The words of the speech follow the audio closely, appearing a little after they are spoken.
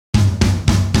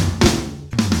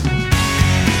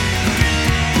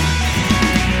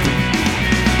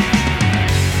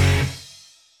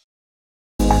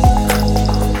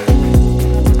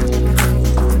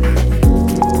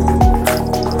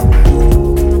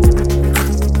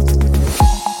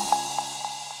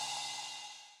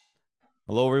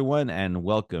Hello, everyone, and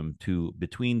welcome to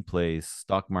Between Plays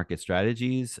Stock Market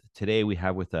Strategies. Today, we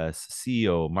have with us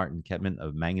CEO Martin Ketman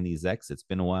of Manganese X. It's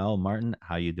been a while, Martin.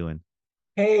 How you doing?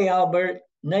 Hey, Albert.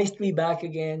 Nice to be back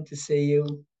again to see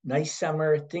you. Nice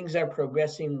summer. Things are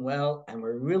progressing well, and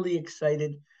we're really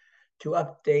excited to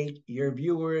update your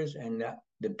viewers and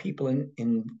the people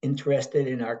interested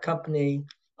in our company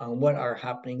on what our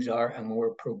happenings are and where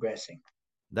we're progressing.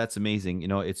 That's amazing.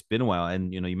 It's been a while,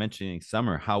 and you mentioning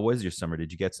summer. How was your summer?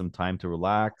 Did you get some time to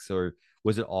relax, or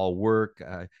was it all work?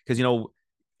 Because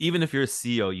even if you're a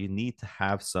CEO, you need to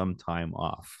have some time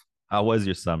off. How was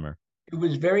your summer? It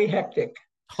was very hectic,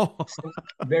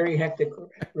 very hectic.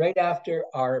 Right after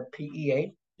our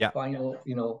PEA Yeah, final,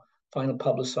 final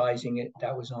publicizing it,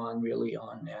 that was on really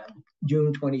on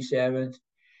June 27th.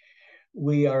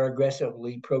 We are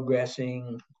aggressively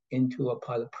progressing into a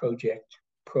pilot project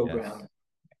program yes,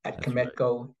 at that's right.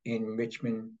 Cometco in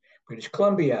Richmond, British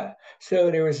Columbia. So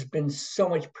there has been so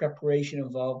much preparation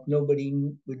involved. Nobody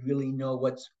would really know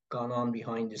what's gone on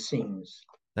behind the scenes.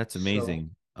 That's So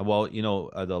amazing. Well,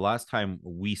 the last time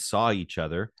we saw each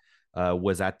other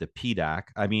was at the PDAC.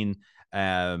 I mean,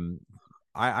 um,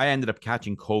 I ended up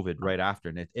catching COVID right after,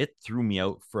 and it threw me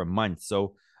out for a month.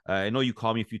 So I know you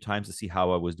called me a few times to see how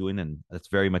I was doing, and that's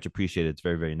very much appreciated. It's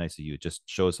very, very nice of you. It just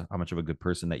shows how much of a good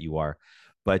person that you are.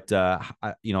 But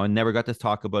I never got to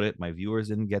talk about it. My viewers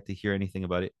didn't get to hear anything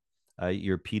about it.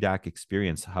 Your PDAC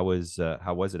experience, how was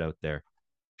it out there?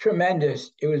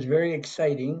 tremendous. It was very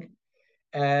exciting.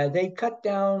 They cut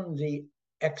down the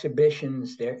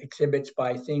exhibitions, their exhibits by,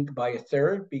 I think, by a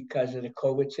third because of the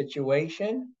COVID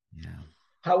situation. Yeah.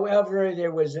 However,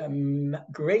 there was a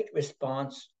great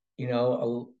response.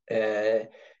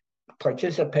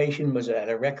 Participation was at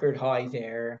a record high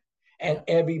there, Yeah. and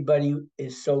everybody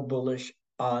is so bullish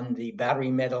on the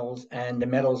battery metals and the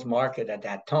metals market at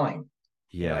that time.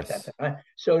 At that Yes. time.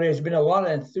 So there's been a lot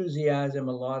of enthusiasm,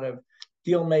 a lot of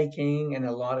deal making, and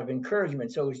a lot of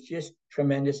encouragement. So it's just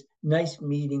tremendous. Nice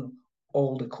meeting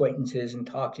old acquaintances and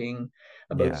talking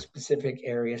about Yeah. specific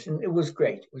areas, and it was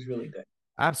great. It was really good.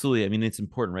 Absolutely. I mean, it's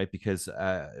important, right? Because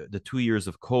the 2 years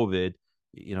of COVID,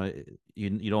 you know,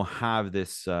 you don't have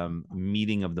this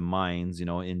meeting of the minds,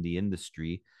 in the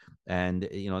industry, and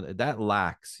that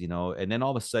lacks, and then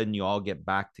all of a sudden you all get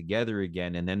back together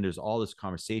again, and then there's all this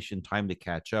conversation, time to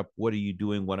catch up. What are you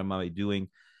doing? What am I doing?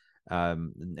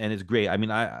 And it's great. I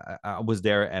mean, I was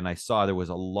there and I saw there was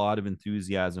a lot of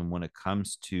enthusiasm when it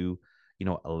comes to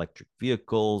electric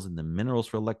vehicles and the minerals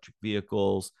for electric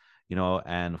vehicles,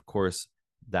 and of course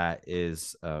that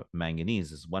is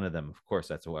manganese is one of them. Of course,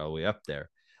 that's all the way up there.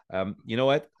 You know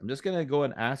what? I'm just gonna go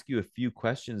and ask you a few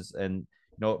questions, and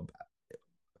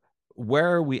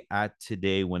where are we at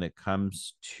today when it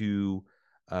comes to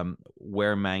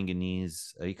where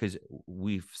manganese? Because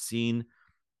we've seen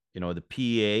the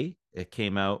PEA, it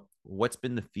came out. What's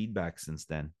been the feedback since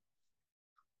then?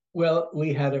 Well,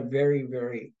 we had a very,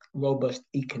 very robust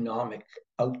economic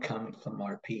outcome from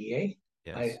our PEA.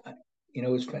 Yes.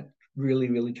 It's been really,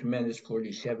 really tremendous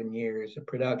 47 years of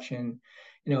production,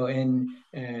 and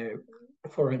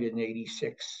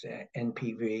 486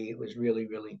 NPV. It was really,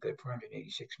 really good,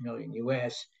 486 million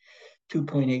US,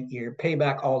 2.8 year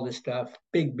payback, all this stuff.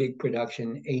 Big, big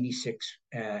production,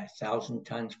 86,000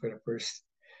 tons for the first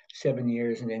 7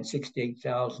 years, and then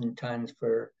 68,000 tons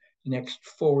for next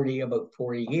about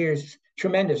 40 years.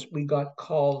 Tremendous. We got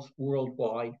calls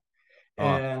worldwide.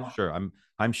 Oh, for Uh, sure.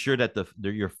 I'm sure that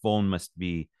your phone must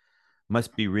be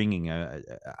ringing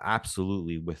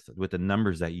absolutely with the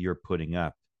numbers that you're putting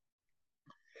up.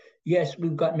 yes,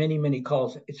 we've got many, many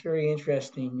calls. It's very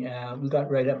interesting. We've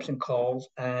got write ups and calls,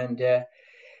 and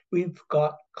we've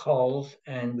got calls,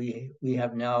 and we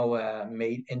have now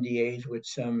made NDAs with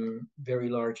some very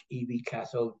large EV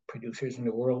cathode producers in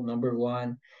the world, number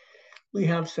one. We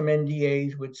have some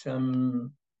NDAs with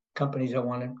some companies that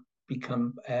want to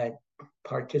become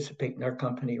participate in our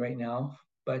company right now,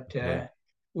 but Okay.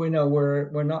 we know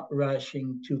we're not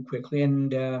rushing too quickly.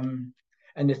 And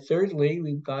the thirdly,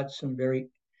 we've got some very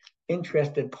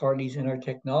interested parties in our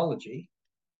technology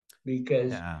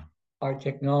because Yeah. our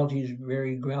technology is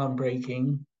very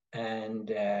groundbreaking and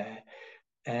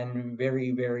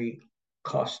very very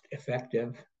cost effective.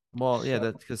 Well, yeah, So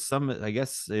that's because I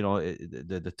guess,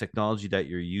 the technology that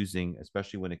you're using,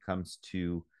 especially when it comes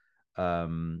to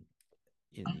um,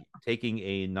 taking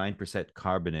a 9%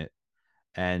 carbonate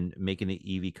and making it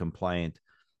EV compliant,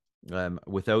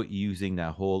 without using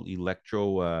that whole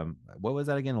what was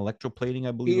that again? Electroplating,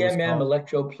 I believe it was EMM called.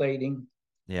 electroplating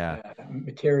Yeah.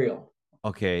 material.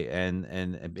 Okay.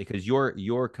 And because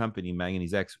your company,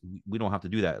 Manganese X, we don't have to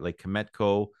do that. Like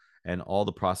Cometco and all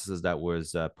the processes that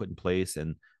was put in place,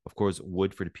 and of course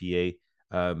wood for the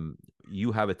PA.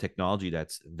 You have a technology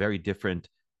that's very different.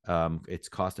 It's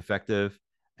cost effective,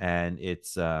 and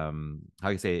it's how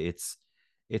you say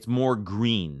it's more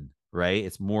green, right?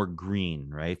 It's more green,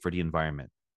 right, for the environment.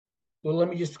 Well, let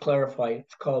me just clarify.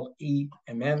 It's called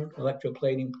EMM,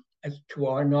 electroplating. As to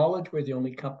our knowledge, we're the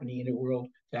only company in the world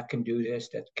that can do this,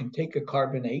 that can take a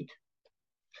carbonate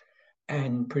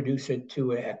and produce it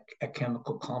to a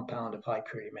chemical compound of high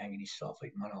purity manganese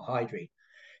sulfate monohydrate.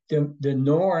 The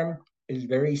norm is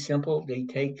very simple. They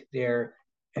take their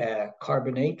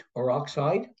carbonate or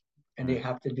oxide, and they Right.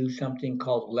 have to do something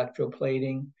called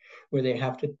electroplating, where they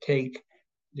have to take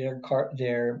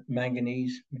their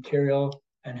manganese material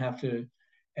and have to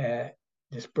uh,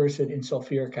 disperse it in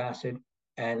sulfuric acid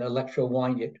and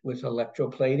electrowind it with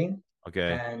electroplating.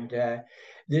 Okay. And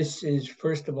this is,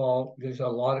 first of all, there's a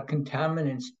lot of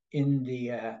contaminants in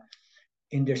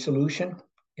their solution,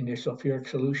 in their sulfuric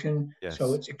solution. So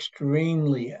Yes. it's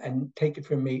extremely, and take it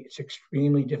from me, it's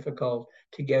extremely difficult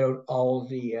to get out all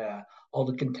the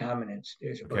contaminants.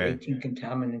 There's about Okay. 18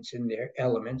 contaminants in their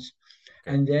elements,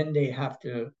 Okay. and then they have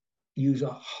to use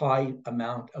a high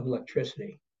amount of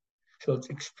electricity. So it's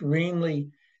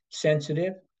extremely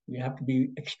sensitive. You have to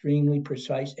be extremely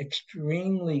precise,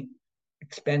 extremely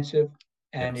expensive,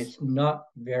 and Yes. it's not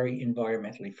very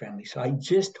environmentally friendly. So I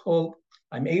just hope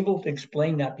I'm able to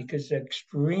explain that, because it's an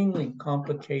extremely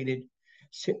complicated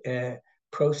uh,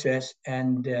 process,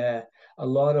 and a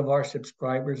lot of our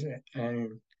subscribers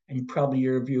and probably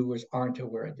your viewers aren't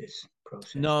aware of this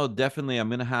process. No, definitely. I'm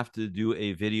gonna have to do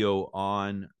a video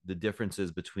on the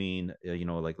differences between,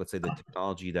 like let's say the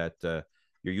technology that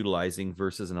you're utilizing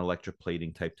versus an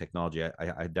electroplating type technology.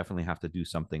 I definitely have to do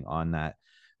something on that,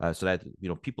 so that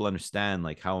people understand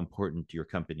like how important your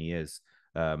company is,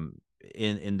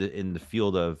 in the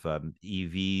field of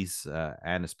EVs,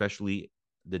 and especially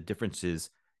the differences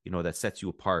that sets you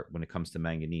apart when it comes to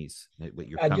manganese with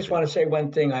your I just company. want to say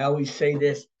one thing. I always say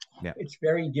this. Yeah. It's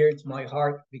very dear to my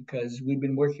heart because we've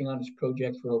been working on this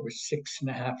project for over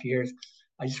 6.5 years.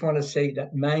 I just want to say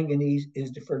that manganese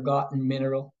is the forgotten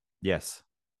mineral. Yes.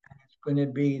 It's going to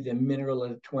be the mineral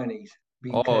of the 20s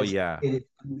Oh because yeah. it is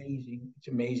amazing. It's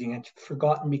amazing. It's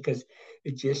forgotten because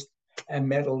it's just a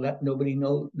metal that nobody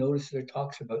notices or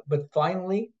talks about. But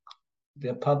finally,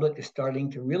 the public is starting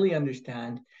to really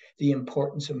understand the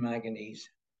importance of manganese.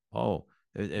 Oh,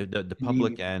 the And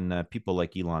public and people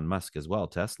like Elon Musk as well,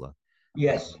 Tesla.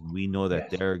 yes, We know that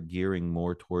yes. they're gearing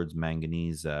more towards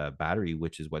manganese battery,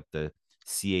 which is what the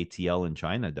CATL in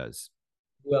China does.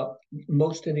 Well,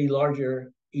 most of the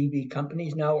larger EV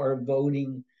companies now are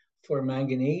voting for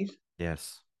manganese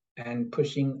Yes, and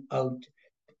pushing out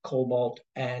cobalt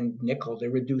and nickel.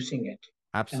 They're reducing it.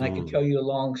 And I could tell absolutely. you a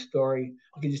long story.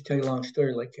 I could just tell you a long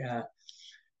story like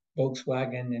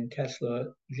Volkswagen and Tesla,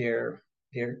 they're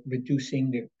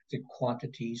reducing the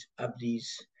quantities of these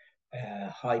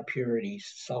high purity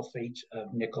sulfates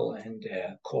of nickel and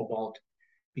cobalt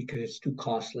because it's too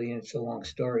costly and it's a long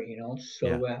story. Yeah.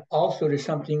 So also there's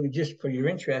something just for your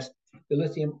interest, the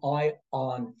lithium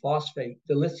iron phosphate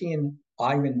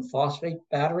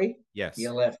battery, the Yes.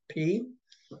 LFP,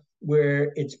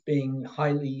 where it's being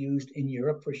highly used in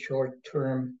Europe for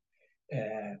short-term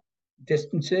uh,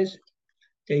 distances.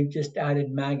 They've just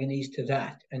added manganese to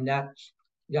that, and that's,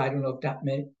 I don't know if that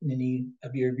many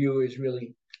of your viewers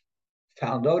really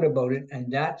found out about it,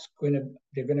 and they're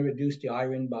going to reduce the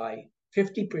iron by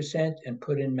 50% and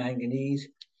put in manganese,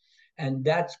 and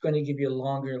that's going to give you a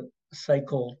longer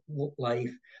cycle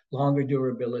life, longer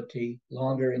durability,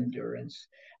 longer endurance,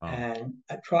 Oh, and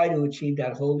I try to achieve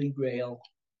that holy grail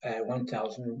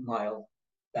 1,000 mile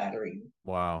battery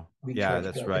wow. Yeah,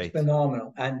 that's rechargeability. It's right.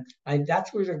 phenomenal, and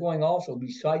that's where they're going also.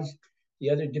 Besides the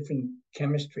other different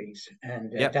chemistries,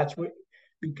 and Yep. that's what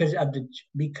because of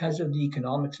the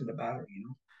economics of the battery.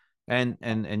 And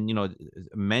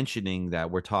mentioning that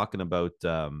we're talking about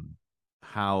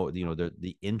how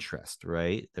the interest,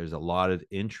 right? There's a lot of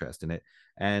interest in it.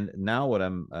 And now what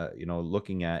I'm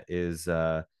looking at is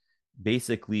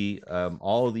basically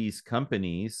all of these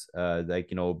companies like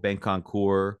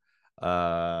Benconcourt,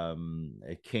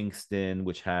 Kingston,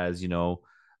 which has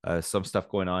some stuff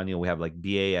going on. We have like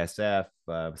BASF,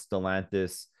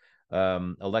 Stellantis,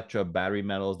 Electra Battery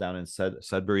Metals down in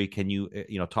Sudbury. Can you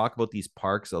talk about these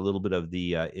parks, a little bit of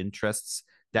the interests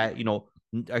that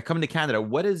are coming to Canada?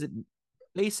 What is it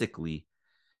basically?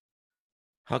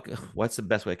 How what's the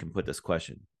best way I can put this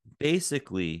question?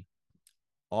 Basically,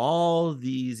 all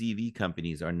these EV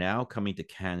companies are now coming to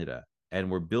Canada, and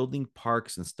we're building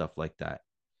parks and stuff like that.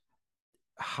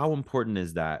 How important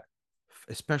is that,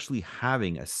 especially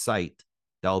having a site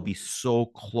that will be so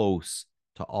close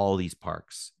to all these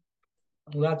parks?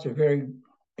 Well, that's a very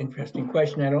interesting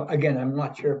question. Again, I'm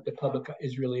not sure if the public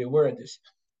is really aware of this.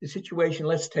 The situation,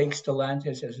 let's take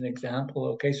Stellantis as an example.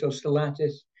 Okay, so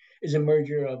Stellantis is a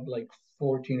merger of like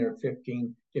 14 or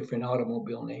 15 different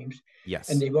automobile names. And Yes.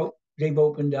 they've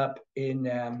opened up in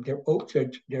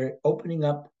they're opening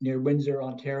up near Windsor,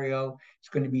 Ontario. It's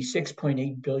going to be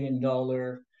 $6.8 billion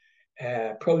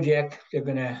project. They're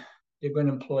gonna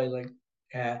employ like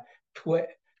uh,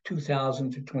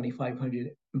 2,000 to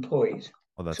 2,500 employees.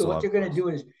 Oh, that's So a what lot they're of going to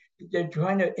employees. do is they're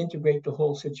trying to integrate the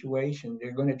whole situation.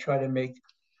 They're going to try to make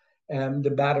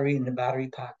the battery and the battery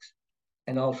packs,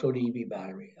 and also the EV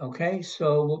battery. Okay,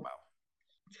 so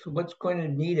what's going to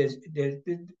need is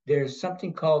there's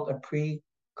something called a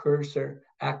precursor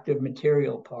active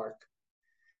material park,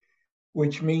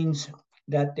 which means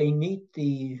that they need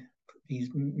these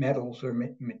metals or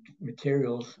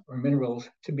materials or minerals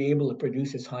to be able to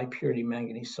produce this high purity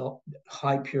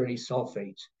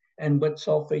sulfates. And what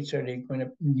sulfates are they going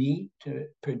to need to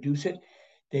produce it?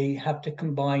 They have to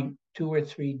combine two or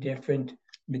three different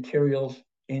materials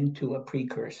into a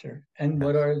precursor. And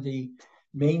what Yes. are the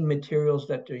main materials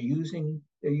that they're using?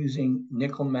 They're using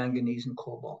nickel, manganese, and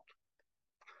cobalt.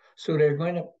 So they're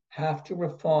going to have to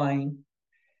refine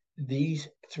these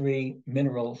three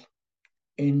minerals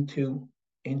into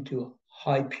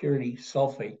high purity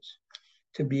sulfates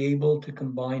to be able to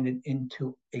combine it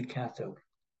into a cathode.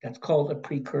 That's called a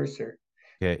precursor.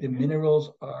 Okay. The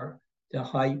minerals are the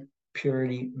high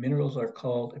purity minerals are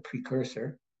called a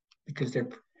precursor because they're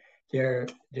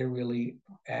really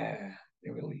they're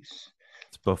really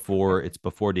It's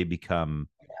before they become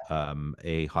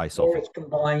a high or sulfate. it's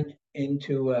combined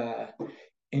into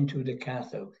the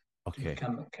cathode to Okay.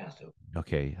 become a cathode.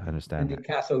 Okay, I And understand the that.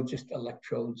 cathode just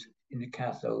electrodes in the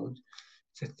cathode.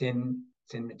 It's a thin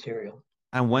material.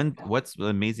 And what's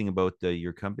amazing about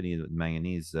your company,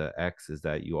 Manganese X, is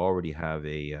that you already have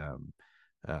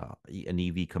an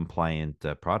EV compliant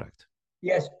product.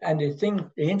 Yes, and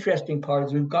the interesting part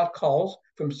is we've got calls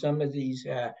from some of these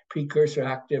precursor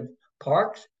active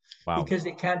parks Wow. because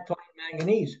they can't find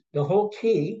manganese. The whole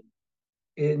key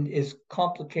in this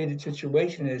complicated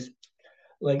situation is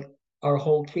like our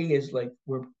whole key is like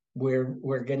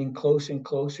we're getting closer and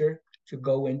closer to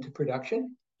go into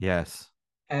production. Yes.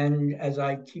 And as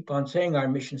I keep on saying, our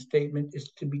mission statement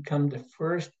is to become the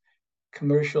first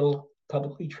commercial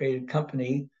publicly traded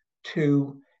company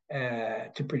to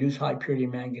produce high purity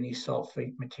manganese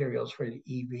sulfate materials for the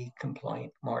EV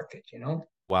compliant market.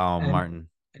 Wow, and Martin.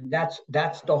 and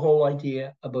that's the whole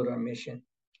idea about our mission.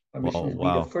 Our mission Well, is to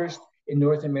be the wow. first in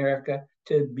North America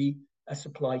to be a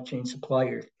supply chain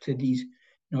supplier to these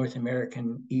North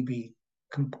American EV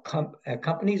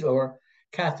companies or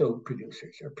cathode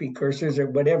producers or precursors or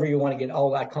whatever you want to get all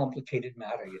that complicated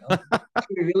matter. That's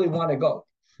where we really want to go.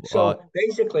 Uh, So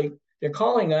basically, they're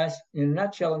calling us in a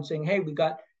nutshell and saying, "Hey, we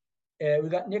got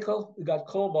nickel, we got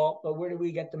cobalt, but where do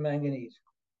we get the manganese?"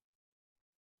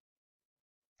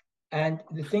 And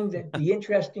the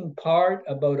interesting part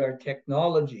about our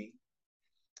technology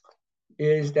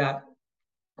is that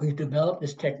we've developed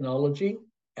this technology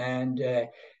and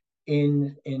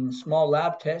in small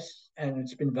lab tests, and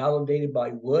it's been validated by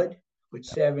Wood with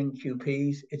 7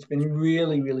 QPs. It's been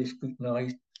really, really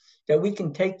scrutinized that we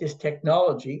can take this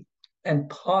technology and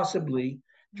possibly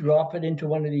drop it into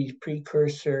one of these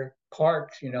precursor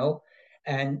parks,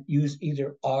 and use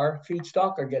either our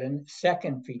feedstock or get a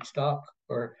second feedstock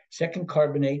or second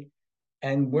carbonate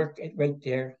and work it right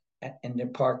there in the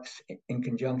parks in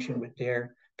conjunction with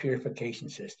their purification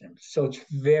systems. So it's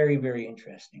very, very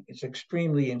interesting. It's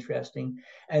extremely interesting,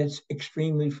 and it's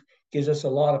extremely gives us a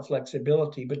lot of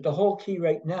flexibility. But the whole key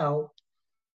right now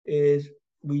is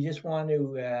we just want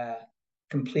to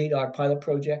complete our pilot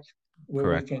project where we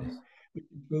correct. can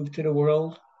prove to the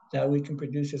world that we can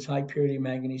produce this high purity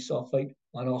manganese sulfate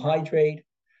monohydrate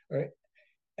or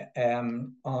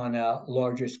on a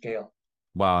larger scale.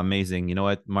 Wow, amazing. You know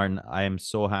what, Martin? I am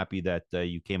so happy that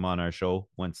you came on our show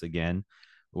once again.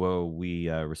 Well, we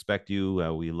respect you.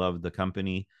 We love the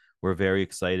company. We're very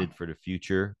excited for the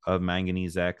future of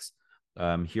Manganese X.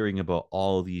 Hearing about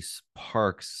all these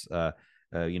parks, like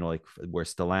where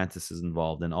Stellantis is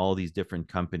involved and all these different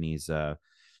companies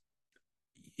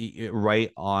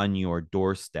right on your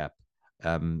doorstep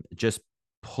just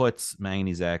puts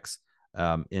Manganese X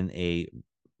in a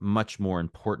much more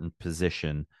important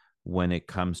position when it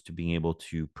comes to being able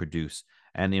to produce.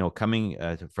 And coming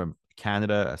from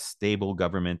Canada, a stable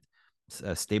government,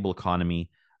 a stable economy,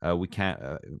 we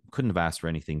couldn't have asked for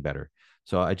anything better.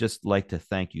 So I just like to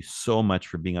thank you so much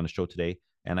for being on the show today,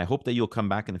 and I hope that you'll come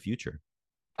back in the future.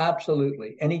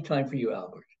 Absolutely. Anytime for you,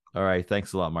 Albert. All right.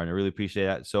 Thanks a lot, Martin. I really appreciate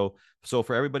that. So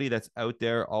for everybody that's out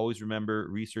there, always remember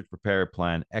research, prepare,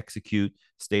 plan, execute,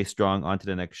 stay strong. On to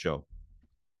the next show.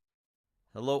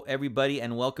 Hello, everybody,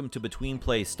 and welcome to Between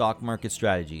Plays Stock Market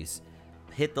Strategies.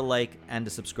 Hit the like and the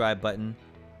subscribe button.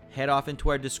 Head off into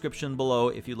our description below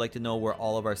if you'd like to know where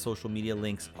all of our social media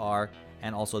links are,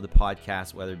 and also the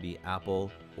podcast, whether it be Apple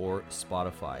or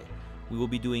Spotify. We will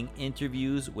be doing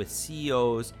interviews with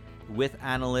CEOs, with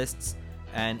analysts,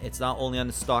 and it's not only on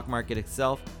the stock market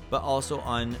itself, but also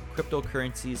on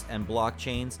cryptocurrencies and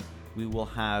blockchains. We will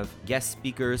have guest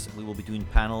speakers. We will be doing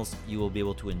panels. You will be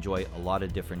able to enjoy a lot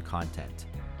of different content.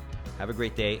 Have a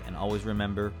great day, and always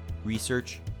remember,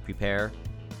 research, prepare,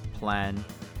 plan,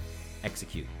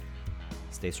 execute.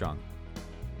 Stay strong.